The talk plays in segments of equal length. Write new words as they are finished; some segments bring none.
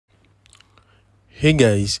Hey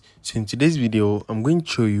guys, so in today's video I'm going to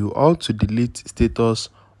show you how to delete status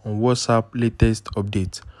on WhatsApp latest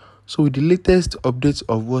update. So with the latest updates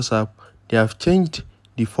of WhatsApp, they have changed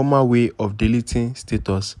the former way of deleting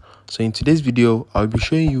status. So in today's video I'll be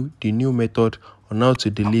showing you the new method on how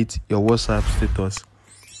to delete your WhatsApp status.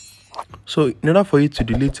 So in order for you to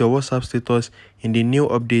delete your WhatsApp status in the new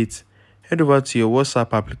update, head over to your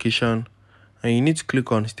WhatsApp application and you need to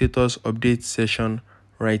click on status update session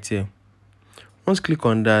right here. Once click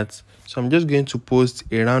on that, so I'm just going to post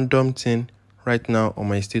a random thing right now on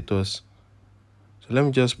my status. So let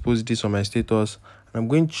me just post this on my status and I'm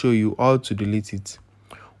going to show you how to delete it.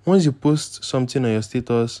 Once you post something on your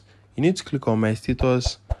status, you need to click on my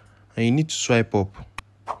status and you need to swipe up.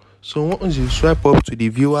 So once you swipe up to the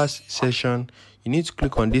viewers section, you need to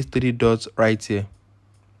click on these three dots right here.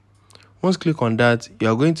 Once click on that, you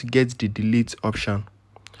are going to get the delete option.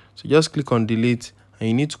 So just click on delete and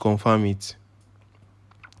you need to confirm it.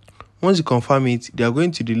 Once you confirm it, they are going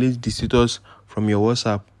to delete the status from your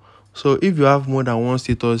WhatsApp. So if you have more than one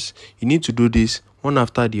status, you need to do this one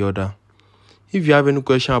after the other. If you have any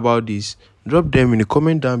question about this, drop them in the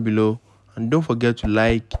comment down below and don't forget to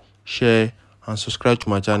like, share and subscribe to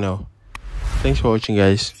my channel. Thanks for watching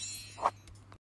guys.